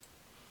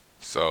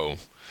So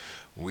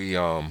we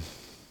um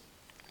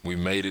we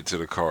made it to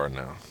the car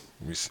now.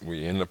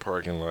 We in the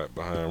parking lot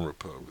behind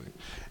Republic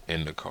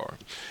in the car,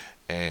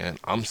 and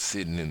I'm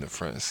sitting in the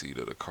front seat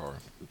of the car.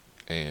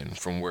 And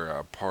from where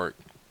I parked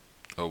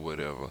or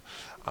whatever,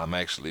 I'm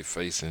actually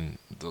facing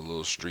the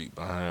little street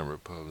behind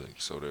Republic.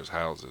 So there's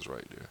houses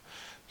right there.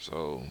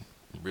 So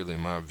really,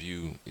 my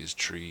view is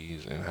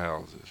trees and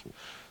houses.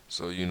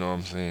 So you know what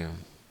I'm saying?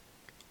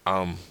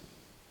 I'm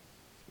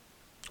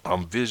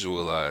I'm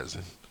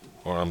visualizing,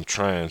 or I'm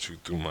trying to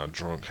through my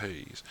drunk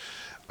haze.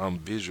 I'm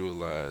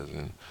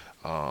visualizing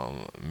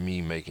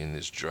me making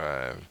this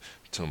drive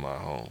to my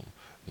home.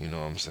 You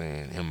know what I'm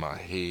saying? In my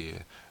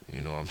head,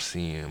 I'm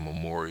seeing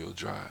Memorial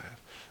Drive.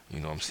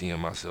 I'm seeing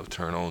myself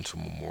turn on to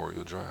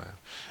Memorial Drive.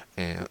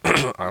 And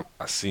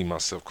I see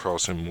myself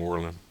crossing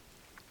Moreland.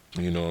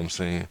 You know what I'm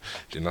saying?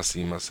 Then I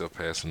see myself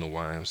passing the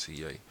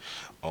YMCA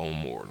on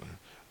Moreland.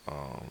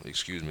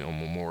 Excuse me, on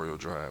Memorial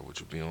Drive, which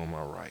would be on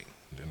my right.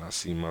 Then I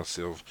see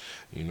myself,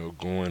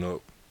 going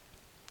up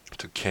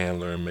to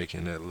Candler and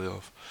making that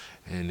left.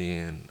 And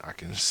then I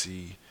can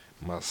see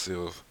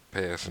myself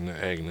passing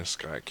the Agnes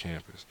Scott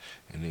campus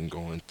and then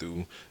going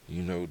through,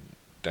 you know,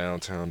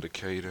 downtown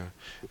Decatur.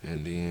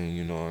 And then,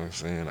 you know what I'm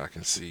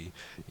saying,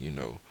 you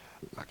know,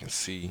 I can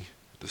see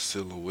the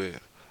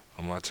silhouette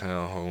of my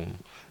townhome.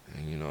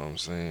 And you know what I'm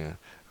saying,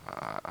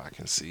 I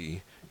can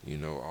see,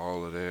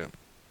 all of that.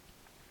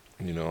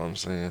 You know what I'm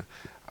saying?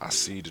 I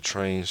see the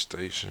train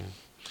station,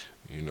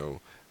 you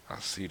know, I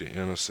see the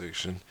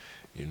intersection,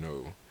 you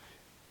know,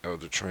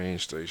 of the train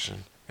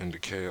station and the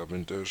cab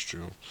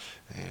industrial,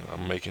 and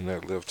I'm making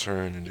that left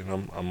turn, and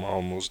then I'm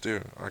almost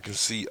there. I can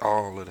see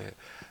all of that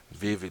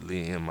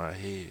vividly in my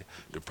head.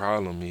 The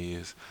problem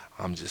is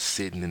I'm just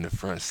sitting in the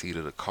front seat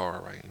of the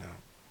car right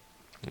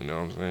now. You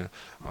know what I'm saying?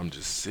 I'm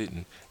just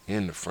sitting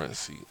in the front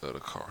seat of the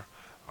car.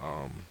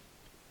 Um,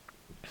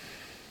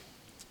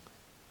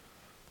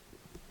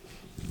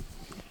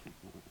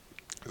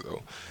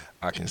 so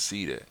I can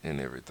see that and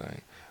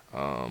everything.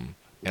 And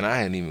I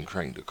hadn't even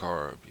cranked the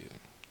car up yet,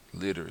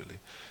 literally.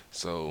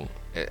 So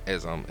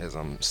as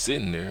I'm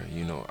sitting there,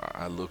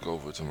 I look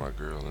over to my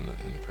girl in the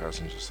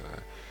passenger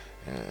side,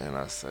 and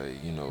I say,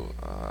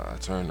 I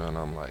turn her and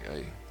I'm like,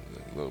 hey,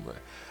 look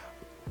back.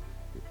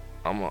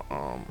 I'm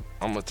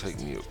gonna take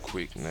me a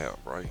quick nap,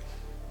 right?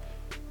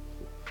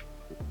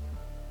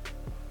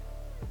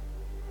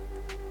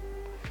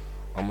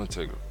 I'm gonna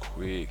take a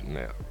quick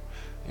nap.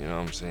 You know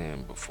what I'm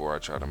saying? Before I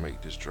try to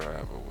make this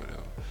drive or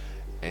whatever.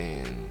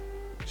 And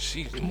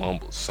she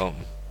mumbled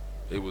something.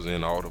 It was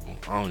inaudible.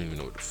 I don't even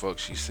know what the fuck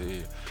she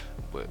said,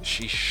 but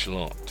she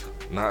slumped.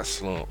 Not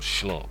slumped,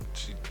 slumped.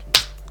 She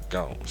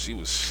gone. She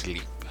was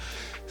asleep.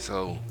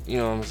 So, you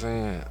know what I'm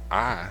saying?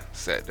 I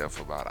sat there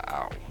for about an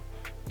hour.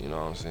 You know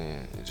what I'm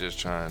saying? Just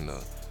trying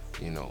to,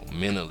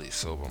 mentally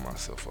sober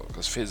myself up.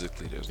 Because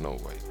physically, there's no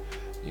way.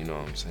 You know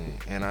what I'm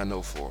saying? And I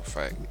know for a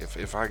fact,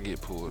 if I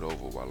get pulled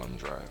over while I'm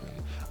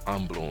driving,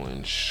 I'm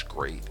blowing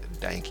straight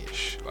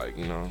dankish. Like,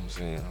 you know what I'm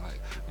saying?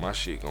 Like, my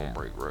shit gonna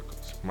break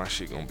records. My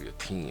shit gonna be a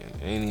 10.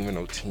 Ain't even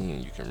no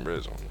 10 you can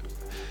res on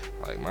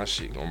it. Like, my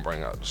shit gonna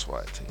bring out the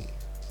SWAT team.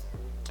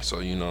 So,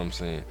 you know what I'm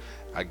saying?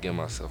 I give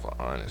myself an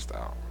honest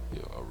hour,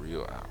 a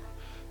real hour.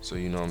 So,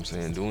 you know what I'm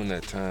saying? During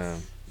that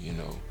time,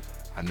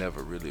 I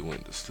never really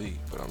went to sleep,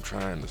 but I'm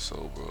trying to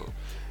sober up.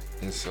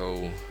 And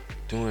so,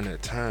 during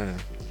that time,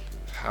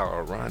 how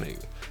ironic,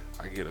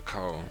 I get a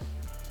call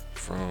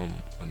from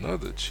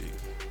another chick.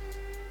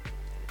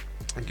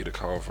 I get a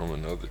call from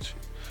another chick.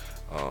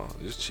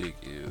 This chick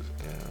is,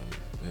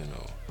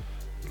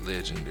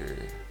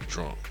 legendary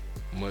drunk,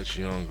 much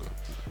younger.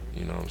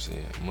 You know what I'm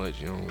saying? Much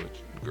younger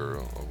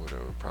girl or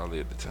whatever. Probably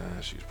at the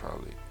time she was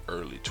probably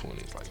early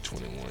 20s, like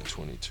 21,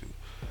 22.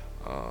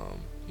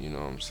 You know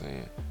what I'm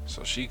saying?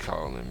 So she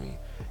calling me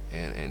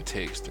and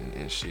texting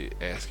and shit,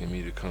 asking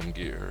me to come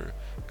get her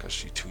because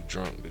she too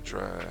drunk to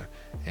drive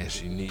and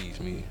she needs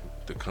me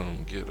to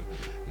come get her.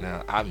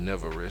 Now, I've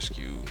never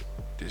rescued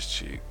this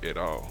chick at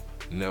all.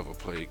 Never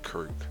played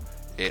Kirk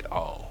at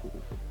all.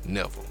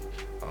 Never.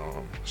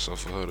 So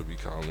for her to be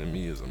calling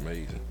me is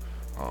amazing.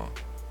 Um,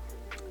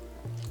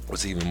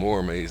 what's even more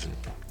amazing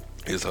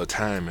is her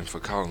timing for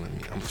calling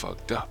me. I'm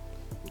fucked up.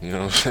 You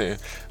know what I'm saying?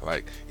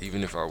 Like,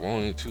 even if I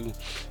wanted to,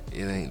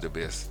 it ain't the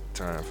best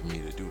time for me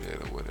to do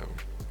that or whatever.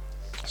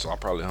 So I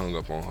probably hung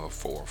up on her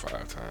 4 or 5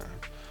 times.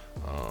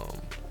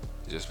 Um,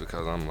 just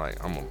because I'm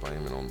like, I'm gonna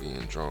blame it on being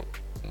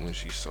drunk when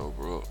she's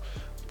sober up.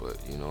 But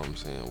you know what I'm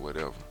saying?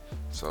 Whatever.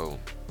 So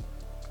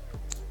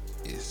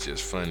it's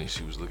just funny.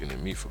 She was looking at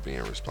me for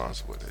being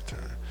responsible at that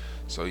time.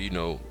 So,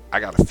 I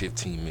got a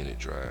 15-minute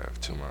drive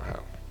to my house.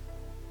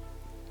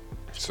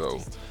 So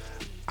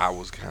I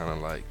was kind of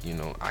like,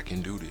 I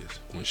can do this.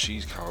 When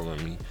she's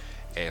calling me,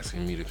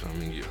 asking me to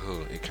come and get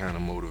her, it kind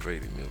of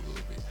motivated me a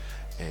little bit.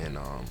 And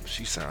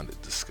she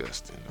sounded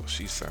disgusting. Though.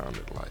 She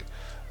sounded like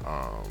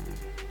um,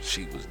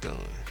 she was done.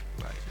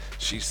 Like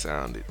she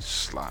sounded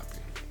sloppy.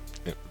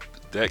 And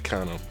that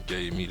kind of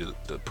gave me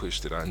the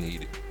push that I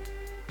needed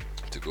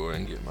to go ahead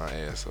and get my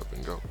ass up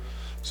and go.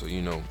 So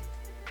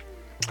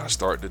I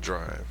start to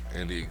drive,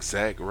 and the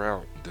exact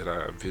route that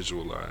I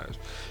visualized,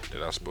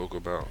 that I spoke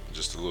about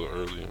just a little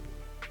earlier,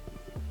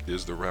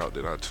 is the route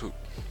that I took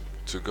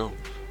to go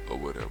or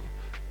whatever.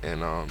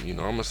 And I'm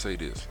gonna say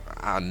this: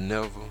 I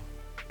never,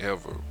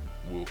 ever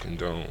will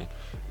condone,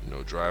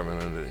 driving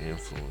under the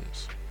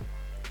influence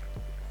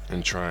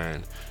and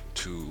trying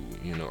to,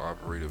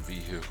 operate a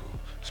vehicle,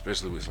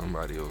 especially with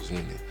somebody else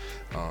in it.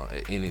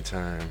 At any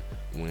time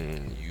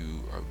when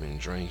you have been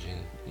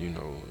drinking,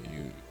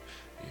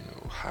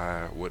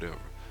 high, whatever.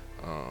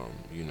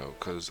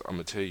 Cause I'm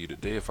gonna tell you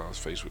today, if I was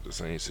faced with the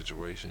same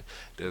situation,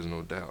 there's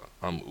no doubt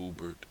I'm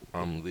Ubered,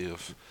 I'm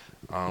Lyft,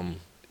 I'm,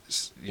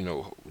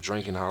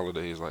 drinking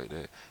holidays like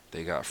that.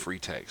 They got free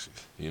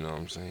taxis. You know what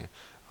I'm saying?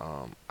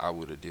 I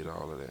would have did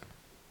all of that.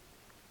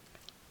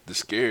 The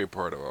scary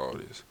part of all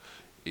this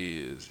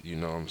is,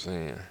 what I'm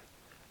saying,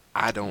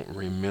 I don't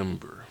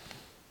remember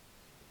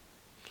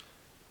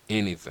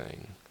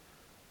anything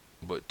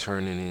but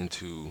turning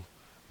into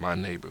my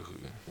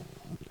neighborhood.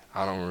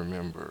 I don't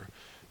remember,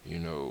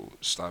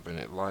 stopping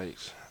at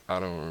lights. I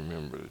don't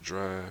remember the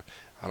drive.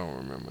 I don't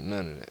remember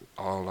none of that.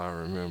 All I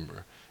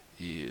remember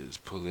is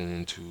pulling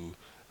into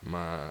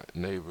my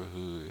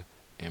neighborhood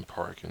and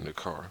parking the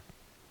car.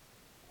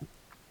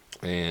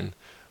 And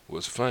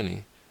what's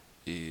funny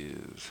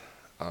is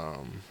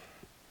um,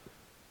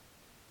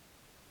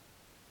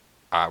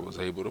 I was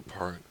able to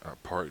park. I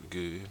parked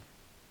good,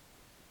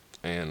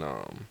 and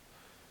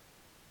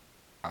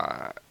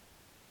I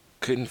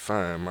couldn't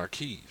find my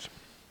keys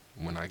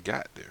when I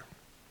got there.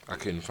 I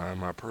couldn't find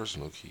my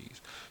personal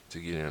keys to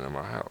get into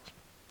my house.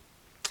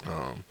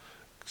 Um,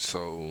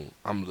 so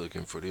I'm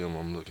looking for them.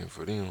 I'm looking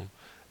for them,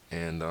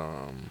 and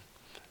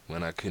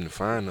when I couldn't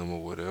find them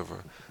or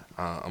whatever,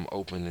 I'm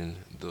opening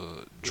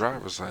the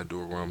driver's side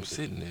door where I'm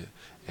sitting at,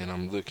 and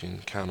I'm looking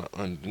kind of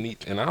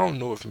underneath. And I don't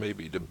know if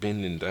maybe the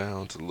bending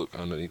down to look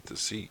underneath the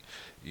seat,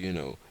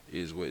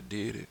 is what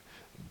did it.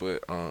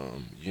 But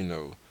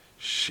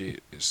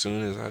shit. As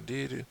soon as I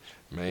did it,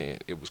 man,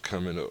 it was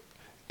coming up,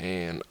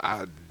 and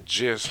I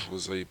just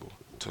was able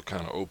to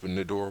kind of open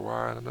the door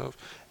wide enough,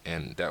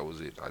 and that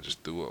was it. I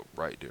just threw up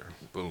right there.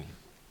 Boom.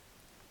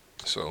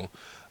 So,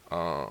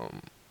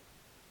 um,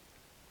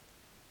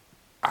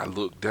 I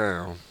looked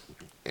down,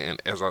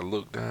 and as I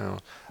looked down,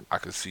 I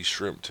could see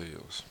shrimp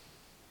tails.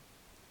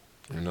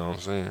 You know what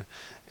I'm saying?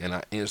 And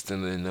I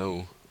instantly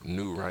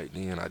knew right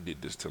then I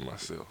did this to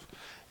myself.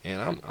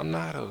 And I'm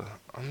not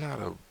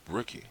a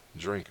rookie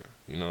drinker.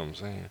 You know what I'm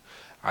saying?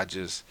 I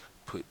just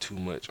put too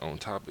much on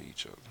top of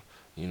each other.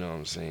 You know what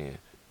I'm saying?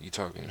 You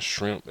talking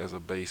shrimp as a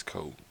base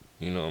coat.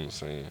 You know what I'm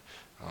saying?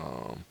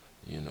 Um,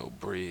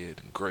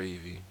 bread,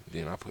 gravy.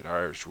 Then I put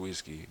Irish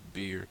whiskey,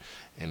 beer,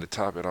 and to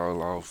top it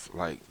all off,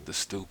 like the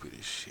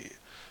stupidest shit.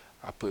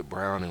 I put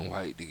brown and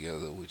white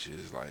together, which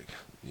is like,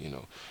 you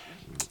know,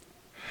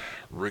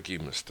 rookie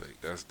mistake.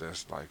 That's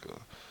like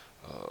a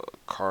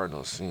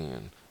cardinal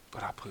sin.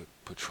 But I put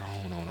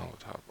Patron on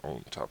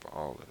top of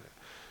all of that.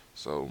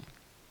 So,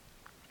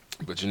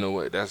 but you know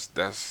what? That's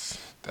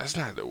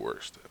not the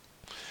worst stuff.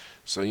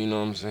 So you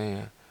know what I'm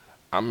saying?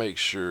 I make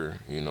sure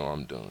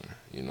I'm done.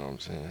 You know what I'm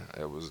saying?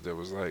 There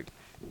was like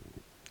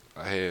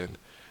I had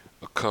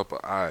a cup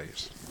of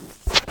ice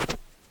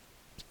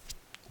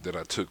that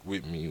I took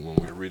with me when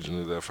we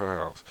originally left her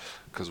house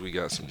because we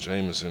got some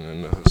Jameson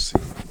in her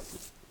seat.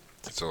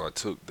 So I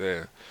took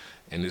that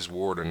and it's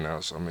water now,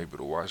 so I'm able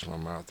to wash my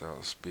mouth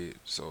out, spit.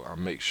 So I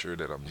make sure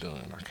that I'm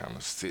done. I kind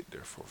of sit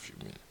there for a few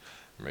minutes,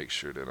 make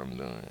sure that I'm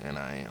done, and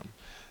I am.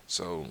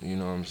 So you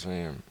know what I'm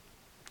saying?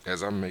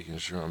 As I'm making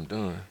sure I'm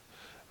done,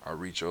 I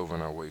reach over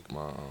and I wake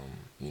my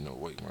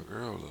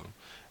girl up,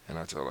 and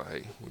I tell her,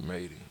 hey, we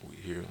made it, we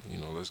here,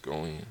 let's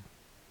go in.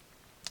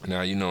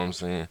 Now you know what I'm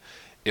saying?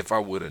 If I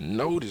would have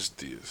noticed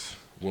this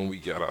when we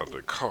got out of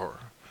the car,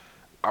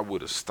 I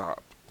would have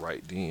stopped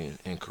right then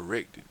and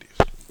corrected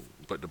this.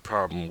 But the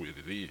problem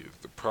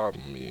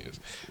is,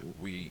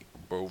 we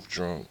both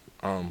drunk.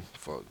 I'm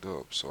fucked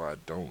up, so I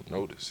don't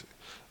notice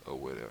it or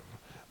whatever.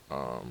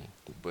 Um,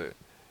 but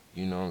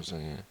you know what I'm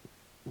saying?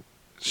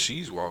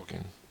 She's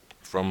walking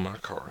from my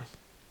car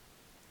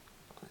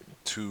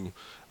to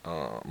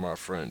my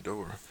front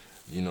door.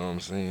 You know what I'm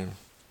saying?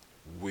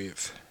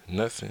 With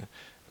nothing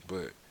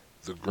but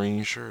the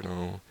green shirt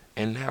on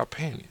and now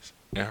panties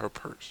and her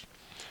purse.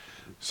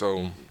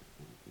 So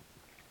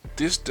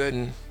this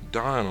doesn't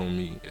dawn on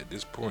me at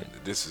this point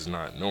that this is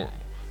not normal.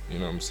 You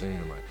know what I'm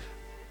saying? Like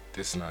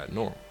this is not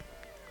normal.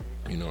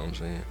 You know what I'm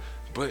saying?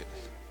 But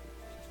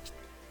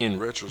in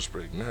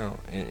retrospect now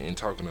and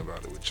talking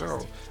about it with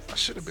y'all, I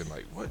should have been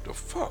like, what the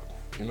fuck?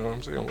 You know what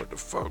I'm saying? What the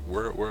fuck?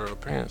 Where are her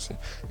parents? And,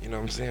 you know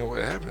what I'm saying?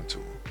 What happened to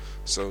her?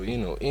 So,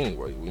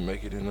 anyway, we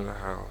make it into the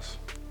house.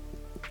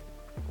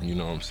 You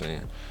know what I'm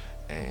saying?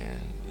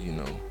 And,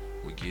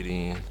 we get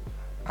in.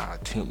 I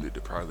attempted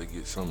to probably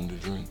get something to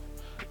drink,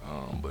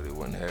 but it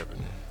wasn't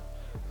happening.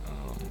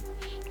 Um,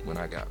 when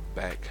I got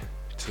back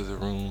to the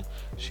room,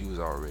 she was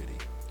already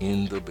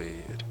in the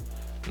bed,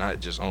 not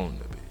just on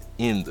the bed,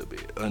 in the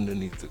bed,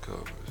 underneath the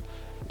covers,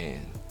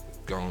 and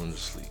gone to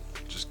sleep,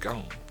 just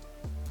gone.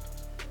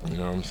 You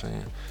know what I'm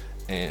saying?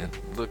 And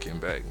looking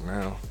back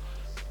now,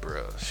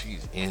 bruh,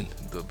 she's in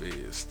the bed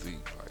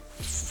asleep. Like,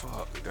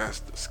 fuck, that's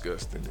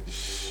disgusting as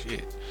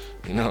shit.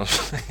 You know what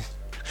I'm saying?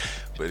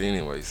 But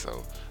anyway,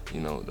 so,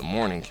 the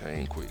morning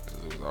came quick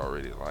because it was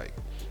already like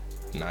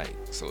night.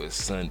 So it's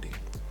Sunday.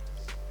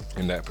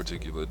 And that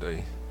particular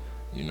day,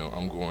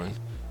 I'm going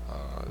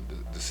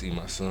to see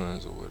my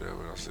sons or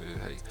whatever. I said,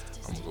 hey,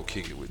 I'm gonna go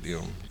kick it with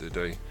them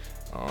today.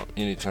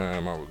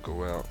 Anytime I would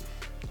go out,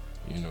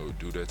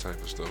 do that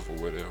type of stuff or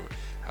whatever,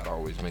 I'd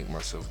always make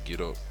myself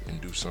get up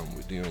and do something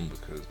with them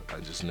because I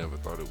just never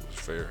thought it was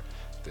fair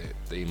that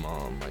they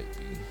mom might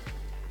be,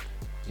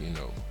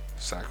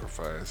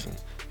 sacrificing,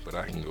 but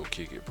I can go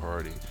kick it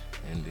party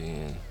and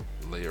then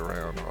lay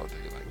around all day.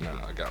 Like,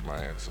 nah, I got my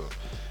ass up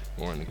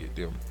going to get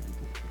them.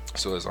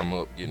 So as I'm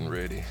up getting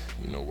ready,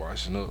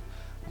 washing up,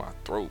 my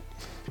throat,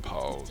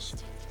 pause,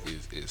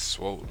 is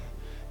swollen.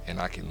 And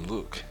I can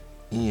look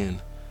in,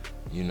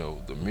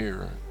 the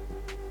mirror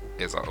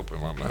as I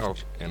open my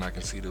mouth and I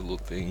can see the little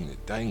thing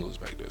that dangles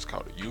back there. It's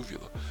called a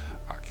uvula.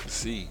 I can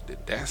see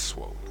that that's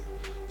swollen.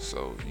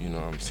 So, you know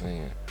what I'm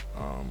saying?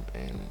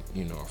 And,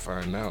 I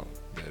find out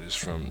that it's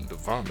from the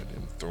vomit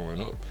and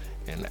throwing up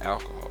and the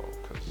alcohol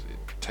because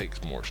it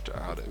takes moisture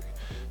out of you.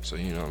 So,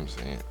 you know what I'm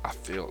saying? I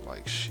felt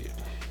like shit.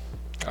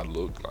 I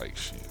looked like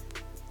shit.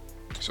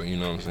 So, you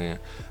know what I'm saying?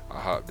 I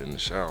hopped in the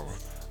shower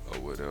or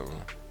whatever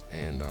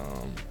and,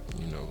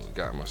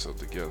 got myself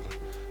together.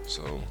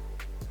 So,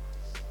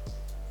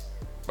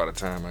 by the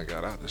time I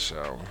got out the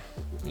shower,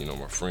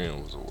 my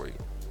friend was awake.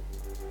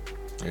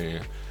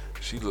 And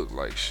she looked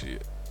like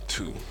shit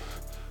too.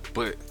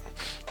 But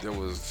there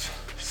was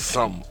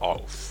something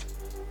off.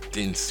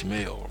 Didn't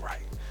smell right.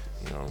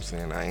 You know what I'm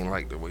saying? I ain't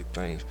like the way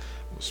things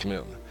were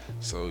smelling.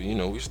 So,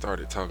 we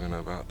started talking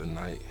about the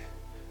night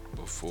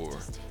before.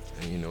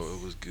 And,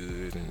 it was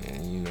good.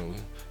 And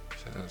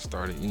I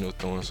started,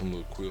 throwing some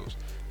little quips.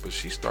 But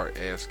she started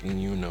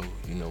asking,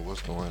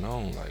 what's going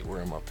on? Like,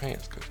 where are my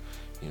pants? Because,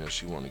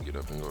 she want to get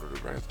up and go to the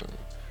bathroom.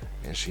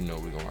 And she know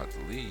we're going to have to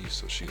leave,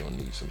 so she going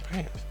to need some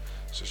pants.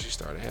 So she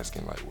started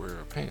asking, like, where are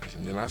her pants?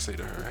 And then I say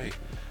to her, hey,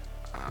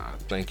 I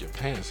think your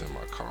pants in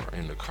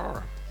the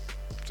car.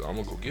 So I'm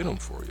going to go get them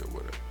for you or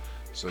whatever.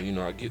 So,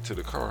 I get to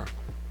the car.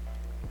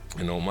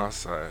 And on my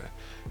side,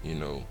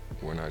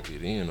 when I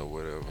get in or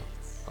whatever,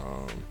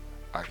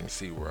 I can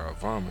see where I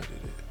vomited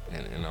it.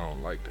 And I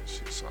don't like that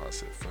shit. So I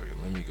said, fuck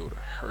it, let me go to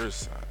her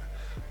side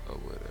or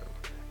whatever.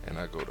 And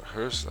I go to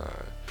her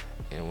side.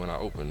 And when I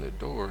open the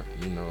door,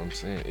 you know what I'm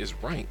saying, it's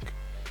rank.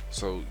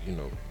 So,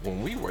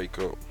 when we wake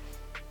up,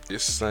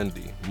 it's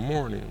Sunday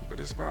morning, but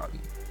it's about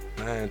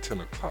 9,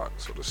 10 o'clock.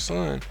 So the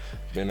sun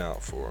been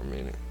out for a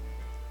minute.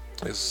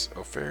 It's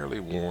a fairly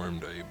warm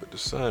day, but the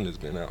sun has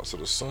been out. So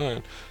the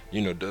sun,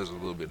 does a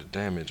little bit of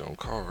damage on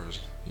cars,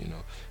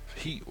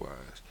 heat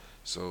wise.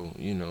 So,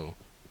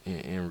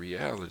 in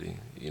reality,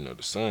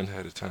 the sun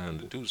had a time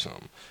to do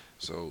something.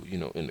 So,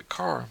 in the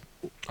car,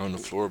 on the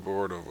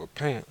floorboard of a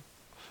pant,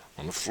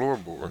 on the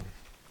floorboard,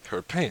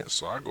 her pants.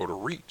 So I go to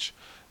reach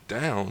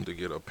down to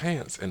get her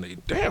pants, and they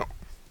down.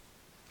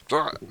 So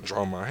I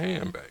draw my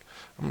hand back.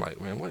 I'm like,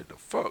 man, what the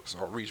fuck? So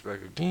I reach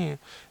back again.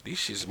 These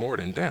shits more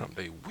than down.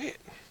 They wet.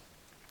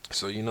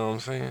 So you know what I'm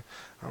saying?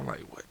 I'm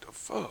like, what the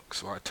fuck?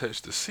 So I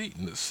touch the seat,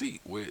 and the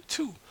seat wet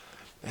too.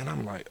 And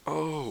I'm like,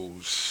 oh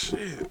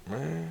shit,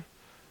 man.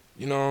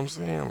 You know what I'm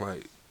saying?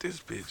 Like, this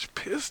bitch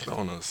pissed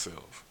on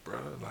herself, bro.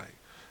 Like,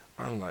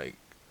 I'm like,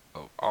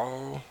 of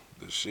all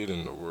the shit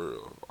in the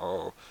world,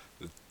 all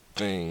the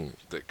things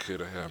that could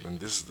have happened,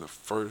 this is the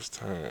first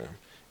time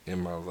in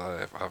my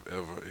life I've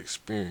ever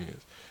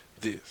experienced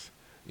this.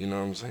 You know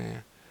what I'm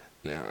saying?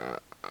 Now,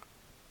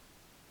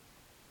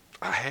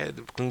 I had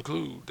to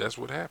conclude that's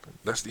what happened.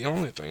 That's the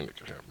only thing that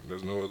could happen.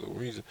 There's no other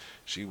reason.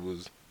 She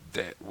was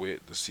that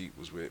wet. The seat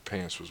was wet.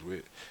 Pants was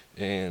wet.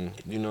 And,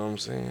 you know what I'm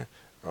saying?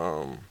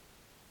 Um,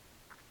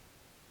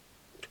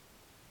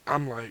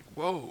 I'm like,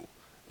 whoa.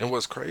 And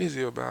what's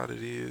crazy about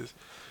it is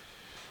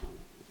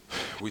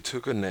we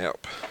took a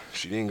nap.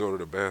 She didn't go to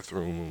the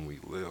bathroom when we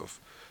left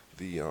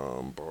the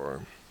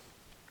bar.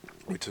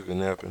 We took a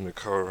nap in the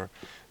car.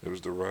 It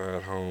was the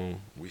ride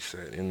home. We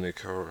sat in the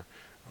car.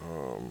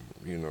 Um,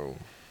 you know,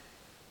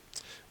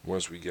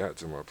 once we got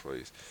to my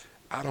place,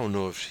 I don't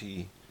know if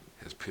she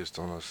has pissed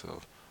on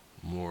herself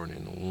more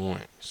than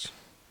once.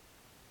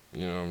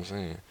 You know what I'm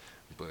saying?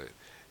 But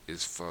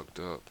it's fucked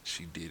up.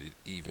 She did it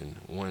even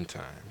one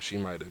time. She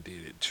might have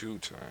did it 2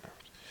 times.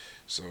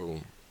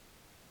 So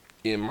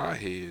in my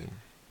head,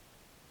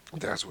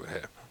 that's what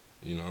happened.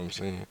 You know what I'm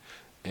saying?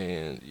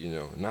 And,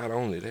 not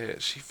only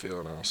that, she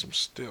fell down some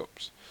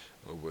steps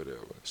or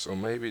whatever. So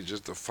maybe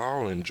just the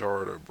falling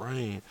jarred her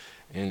brain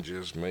and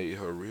just made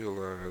her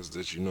realize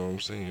that, you know what I'm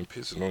saying,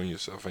 pissing on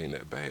yourself ain't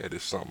that bad.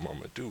 It's something I'm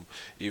going to do.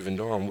 Even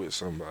though I'm with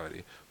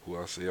somebody who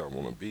I say I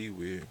want to be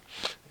with.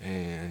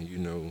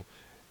 And,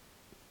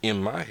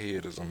 in my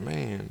head as a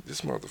man,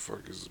 this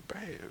motherfucker is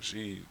bad.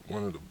 She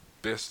one of the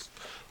best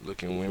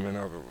looking women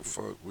I've ever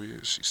fucked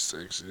with. She's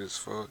sexy as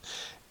fuck.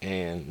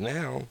 And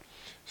now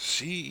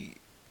she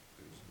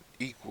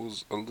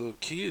equals a little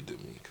kid to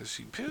me because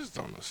she pissed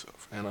on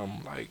herself, and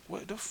I'm like,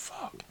 what the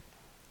fuck?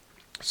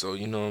 So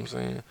you know what I'm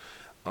saying?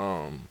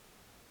 Um,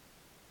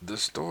 the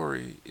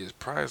story is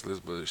priceless,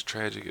 but it's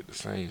tragic at the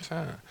same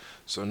time.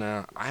 So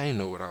now I ain't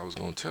know what I was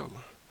gonna tell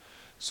her.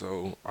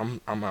 So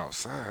I'm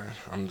outside.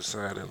 I'm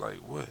deciding like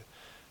what?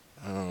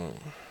 Um,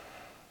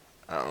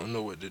 I don't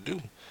know what to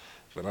do.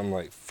 But I'm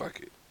like, fuck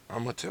it.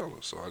 I'm gonna tell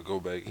her. So I go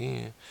back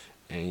in,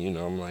 and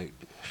I'm like,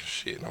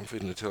 shit. I'm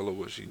finna tell her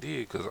what she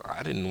did, cause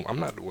I didn't. I'm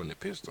not the one that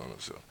pissed on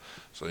herself.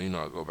 So I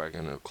go back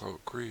in the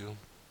crib,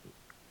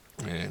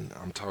 and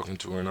I'm talking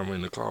to her, and I'm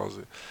in the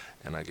closet,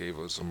 and I gave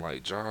her some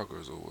like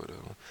joggers or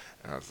whatever.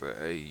 And I said,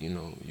 hey,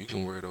 you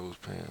can wear those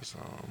pants.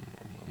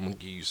 I'm gonna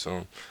give you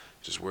some.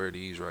 Just wear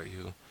these right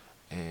here.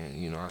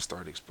 And I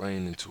started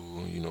explaining to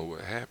her,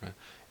 what happened.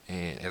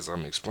 And as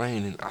I'm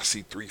explaining, I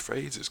see three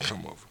phases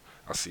come over.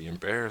 I see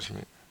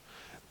embarrassment,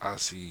 I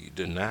see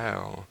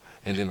denial,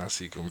 and then I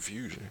see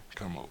confusion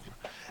come over.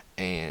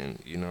 And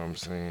you know what I'm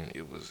saying?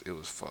 It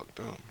was fucked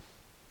up.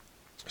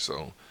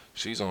 So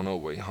she's on her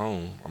way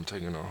home. I'm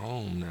taking her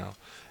home now,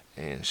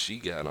 and she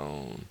got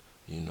on,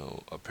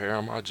 a pair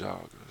of my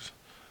joggers,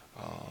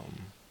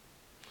 um,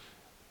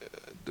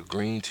 the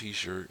green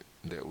T-shirt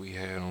that we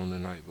had on the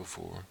night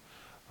before,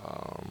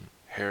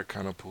 hair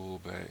kind of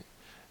pulled back,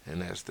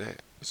 and that's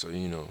that. So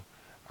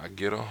I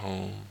get her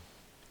home.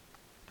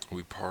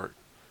 We park,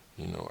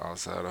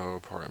 outside of her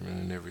apartment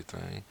and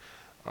everything.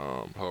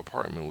 Her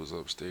apartment was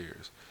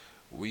upstairs.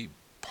 We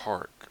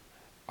park,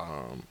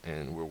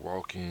 and we're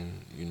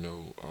walking,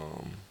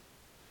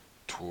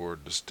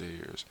 toward the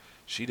stairs.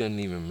 She doesn't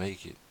even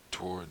make it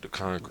toward the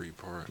concrete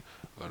part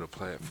of the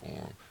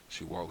platform.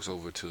 She walks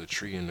over to a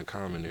tree in the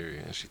common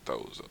area and she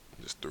throws up,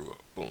 just threw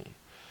up, boom.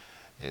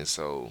 And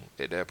so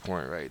at that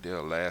point right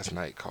there, last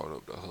night caught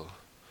up to her.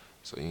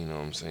 So you know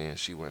what I'm saying?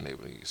 She wasn't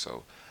able to get.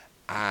 So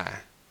I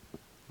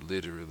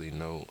literally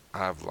know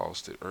I've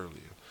lost it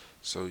earlier.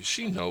 So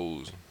she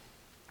knows,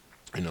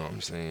 you know what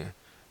I'm saying?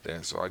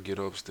 That so I get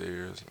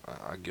upstairs,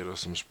 I get her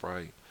some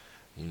Sprite,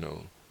 you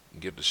know,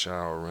 get the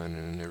shower running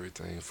and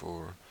everything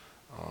for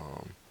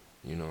her.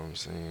 You know what I'm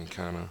saying?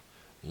 Kind of,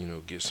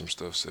 get some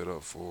stuff set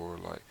up for her,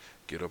 like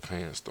get her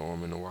pants, throw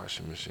them in the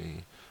washing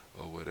machine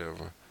or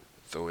whatever.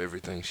 Throw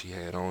everything she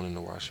had on in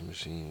the washing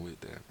machine with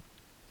that.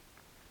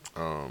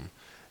 Um,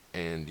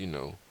 and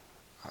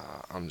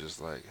I'm just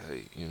like,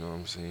 hey, you know what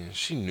I'm saying?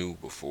 She knew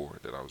before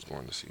that I was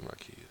going to see my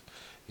kids.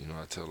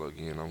 I tell her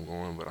again I'm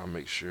going, but I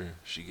make sure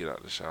she get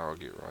out the shower,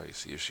 get right,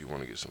 see if she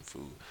want to get some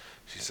food.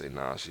 She say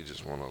nah, she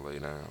just want to lay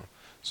down.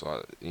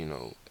 So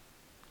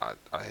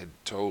I had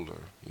told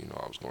her,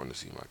 I was going to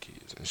see my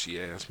kids, and she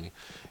asked me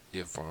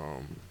if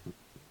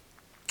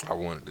I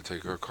wanted to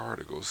take her car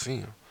to go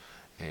see them.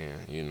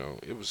 And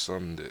it was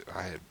something that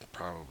I had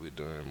probably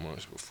done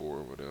months before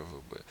or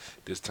whatever. But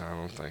this time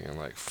I'm thinking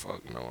like,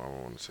 fuck no, I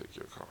don't want to take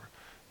your car.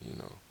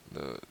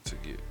 To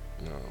get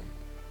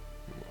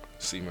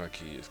see my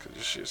kids because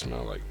this shit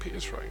smell like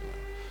piss right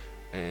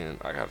now. And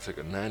I got to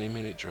take a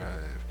 90-minute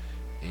drive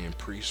in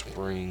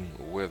pre-spring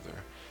weather.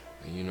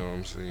 And you know what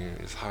I'm saying?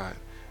 It's hot,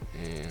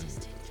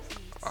 and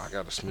I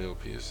gotta smell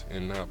piss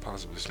and not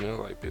possibly smell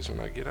like piss when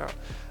I get out.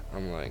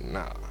 I'm like,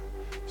 nah.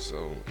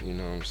 So, you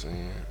know what I'm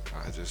saying?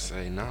 I just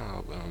say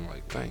nah, but I'm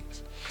like,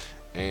 thanks.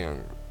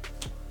 And,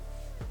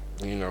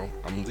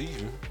 I'm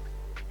leaving.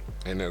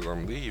 And as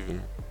I'm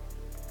leaving,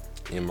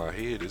 in my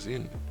head is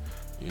ending.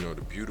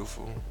 The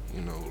beautiful,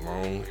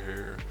 long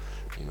hair,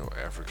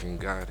 African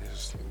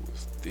goddess. It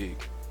was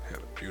thick, had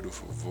a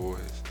beautiful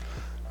voice.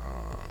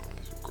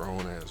 She's a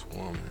grown ass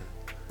woman,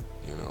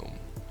 you know,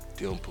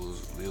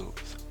 dimples,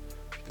 lips,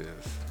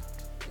 just,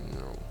 you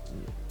know,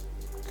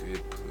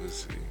 good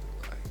pussy,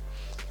 like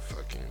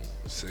fucking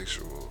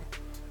sexual,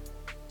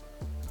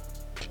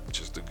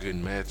 just a good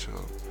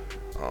matchup.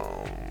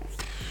 Um,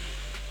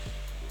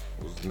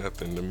 was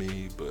nothing to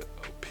me but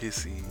a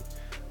pissy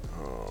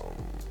um,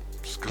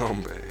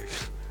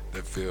 scumbag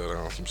that fell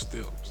down some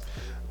steps.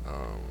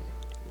 Um,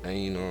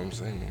 and you know what I'm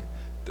saying?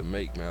 To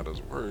make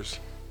matters worse,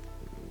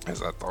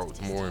 as I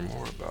thought more and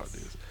more about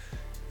this,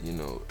 you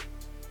know,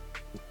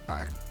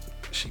 I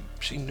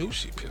she knew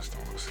she pissed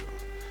on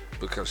herself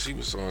because she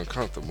was so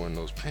uncomfortable in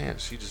those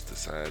pants. She just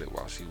decided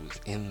while she was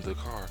in the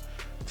car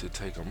to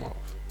take them off.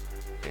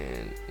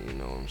 And you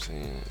know what I'm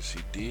saying? She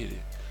did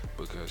it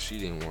because she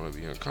didn't want to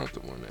be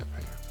uncomfortable in them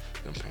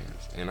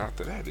pants. And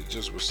after that, it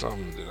just was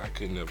something that I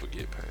could never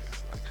get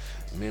past. Like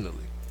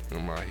mentally,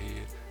 in my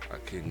head, I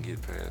couldn't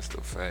get past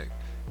the fact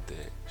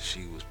that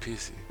she was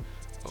pissy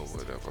or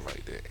whatever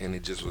like that. And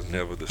it just was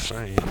never the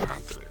same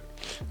after that.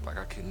 Like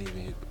I couldn't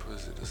even hit the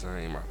pussy the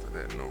same after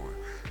that, knowing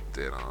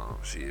that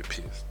she had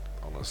pissed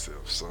on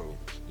herself. So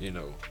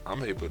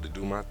I'm able to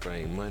do my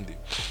thing Monday.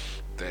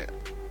 That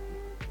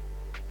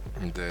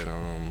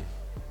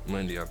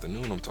Monday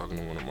afternoon, I'm talking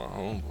to one of my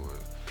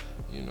homeboys,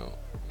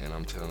 and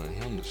I'm telling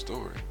him the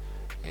story,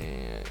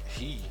 and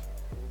he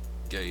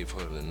gave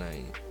her the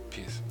name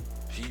Pissy.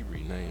 He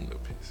renamed her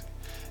Pissy,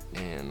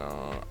 And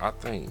I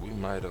think we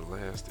might have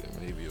lasted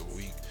maybe a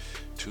week,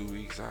 2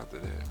 weeks after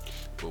that.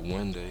 But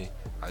one day,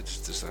 I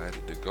just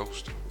decided to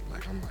ghost her.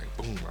 Like I'm like,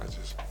 boom! I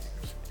just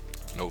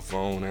no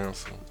phone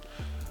answer,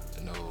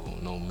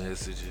 no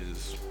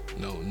messages,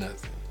 no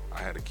nothing. I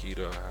had a key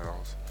to her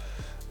house.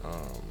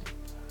 Um,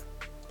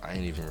 I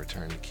ain't even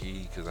returned the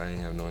key because I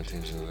didn't have no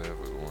intentions of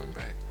ever going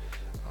back.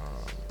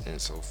 And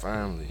so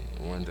finally,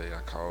 one day I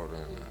called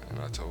her and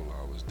I told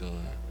her I was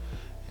done,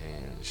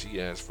 and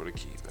she asked for the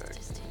key back.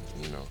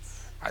 And,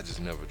 I just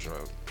never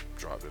dropped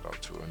it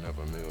off to her,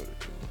 never mailed it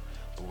to her.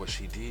 But what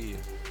she did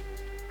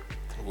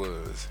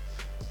was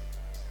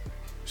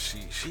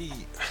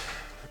she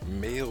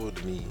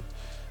mailed me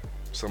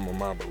some of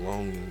my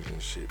belongings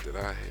and shit that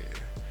I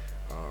had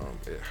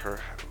at her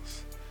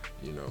house,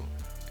 you know.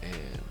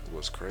 And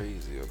what's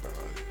crazy about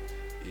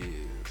it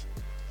is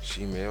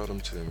she mailed them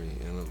to me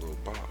in a little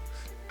box.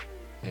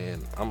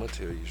 And I'm gonna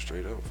tell you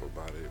straight up, for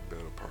about a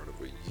better part of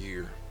a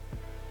year,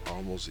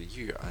 almost a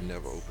year, I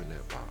never opened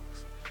that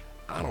box.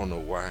 I don't know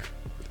why,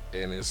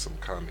 and it's some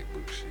comic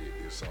book shit.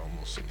 It's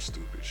almost some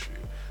stupid shit.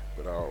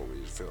 But I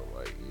always felt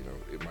like,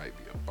 it might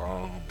be a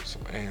bomb or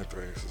some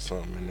anthrax or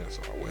something in there.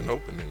 So I went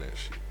opening that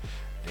shit.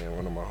 And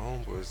one of my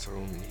homeboys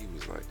told me, he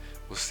was like,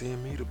 well,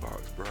 send me the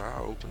box, bro.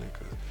 I'll open it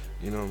because,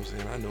 you know what I'm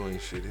saying? I know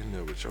ain't shit in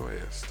there, but your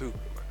ass stupid.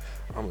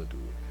 Like, I'm going to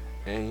do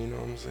it. And you know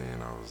what I'm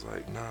saying? I was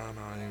like, nah,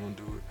 I ain't going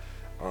to do it.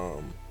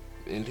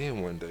 And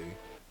then one day,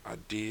 I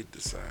did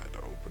decide to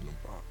open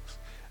the box.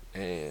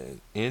 And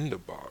in the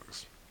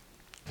box,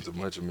 there's a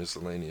bunch of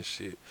miscellaneous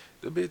shit.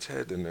 The bitch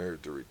had the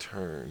nerve to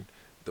return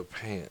the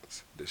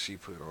pants that she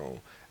put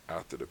on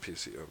after the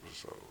Pissy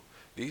episode.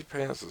 These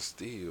pants are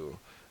still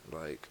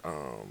like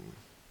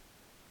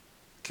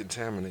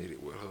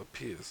contaminated with her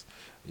piss,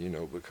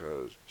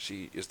 because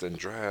it's done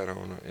dried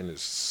on her and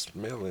it's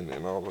smelling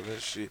and all of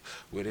that shit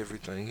with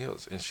everything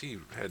else. And she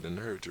had the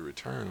nerve to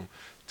return them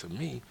to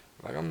me.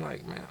 Like I'm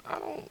like, man, I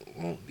don't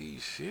want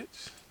these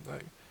shits.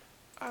 Like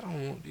I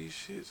don't want these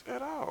shits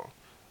at all.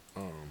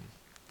 Um,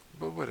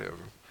 but whatever.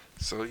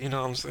 So you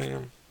know what I'm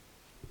saying?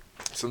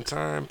 Some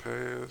time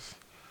passed.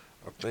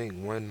 I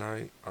think one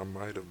night I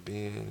might have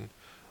been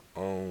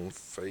on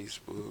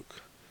Facebook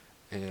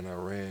and I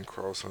ran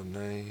across her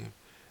name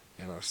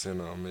and I sent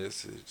her a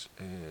message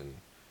and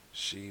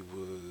she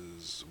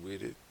was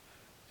with it.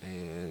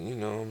 And you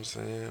know what I'm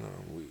saying?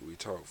 We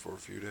talked for a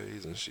few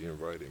days and she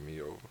invited me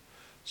over.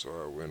 So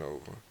I went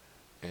over.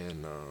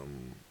 And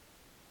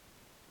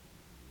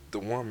the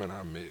woman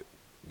I met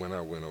when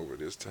I went over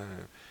this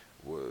time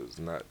was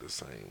not the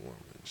same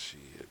woman. She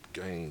had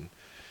gained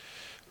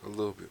a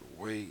little bit of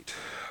weight.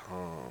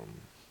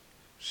 Um,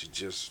 she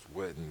just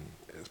wasn't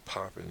as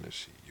popping as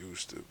she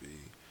used to be.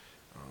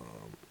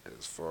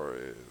 As far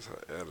as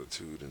her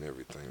attitude and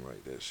everything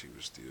like that, she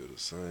was still the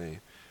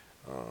same.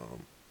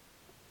 Um,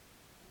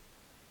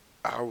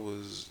 I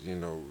was,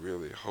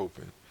 really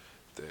hoping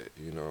that,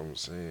 what I'm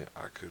saying,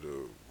 I could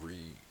have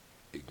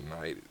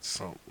reignited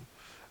something.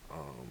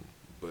 Um,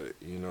 but,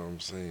 what I'm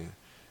saying,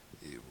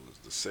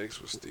 the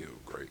sex was still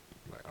great.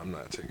 Like, I'm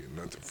not taking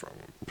nothing from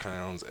them.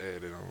 Pounds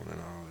added on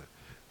and all that.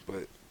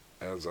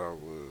 But as I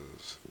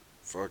was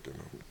fucking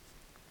them,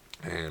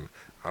 and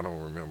I don't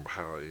remember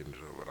how I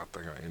ended up, but I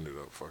think I ended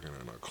up fucking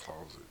in a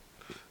closet,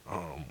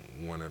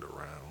 one of the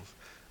rounds.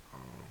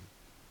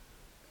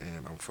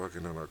 And I'm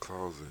fucking in a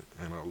closet,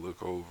 and I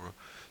look over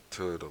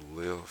to the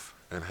left,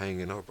 and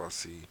hanging up, I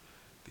see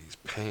these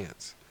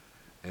pants,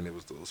 and it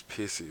was those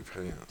pissy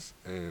pants,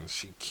 and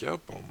she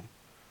kept them,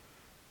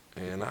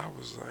 and I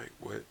was like,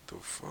 what the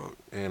fuck?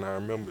 And I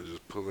remember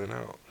just pulling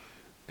out,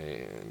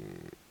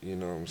 and you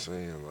know what I'm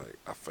saying, like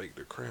I faked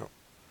a cramp,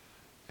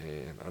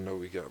 and I know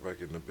we got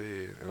back in the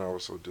bed, and I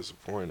was so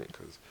disappointed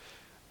because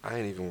I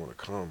didn't even want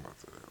to come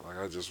after that. Like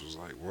I just was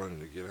like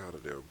wanting to get out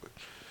of there, but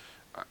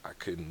I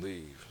couldn't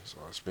leave, so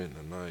I spent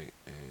the night,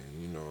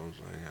 and you know what I'm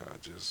saying. I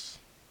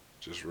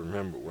just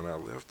remember when I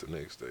left the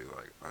next day,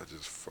 like I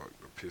just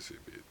fucked a pissy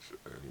bitch,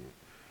 and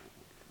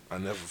I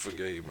never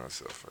forgave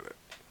myself for that.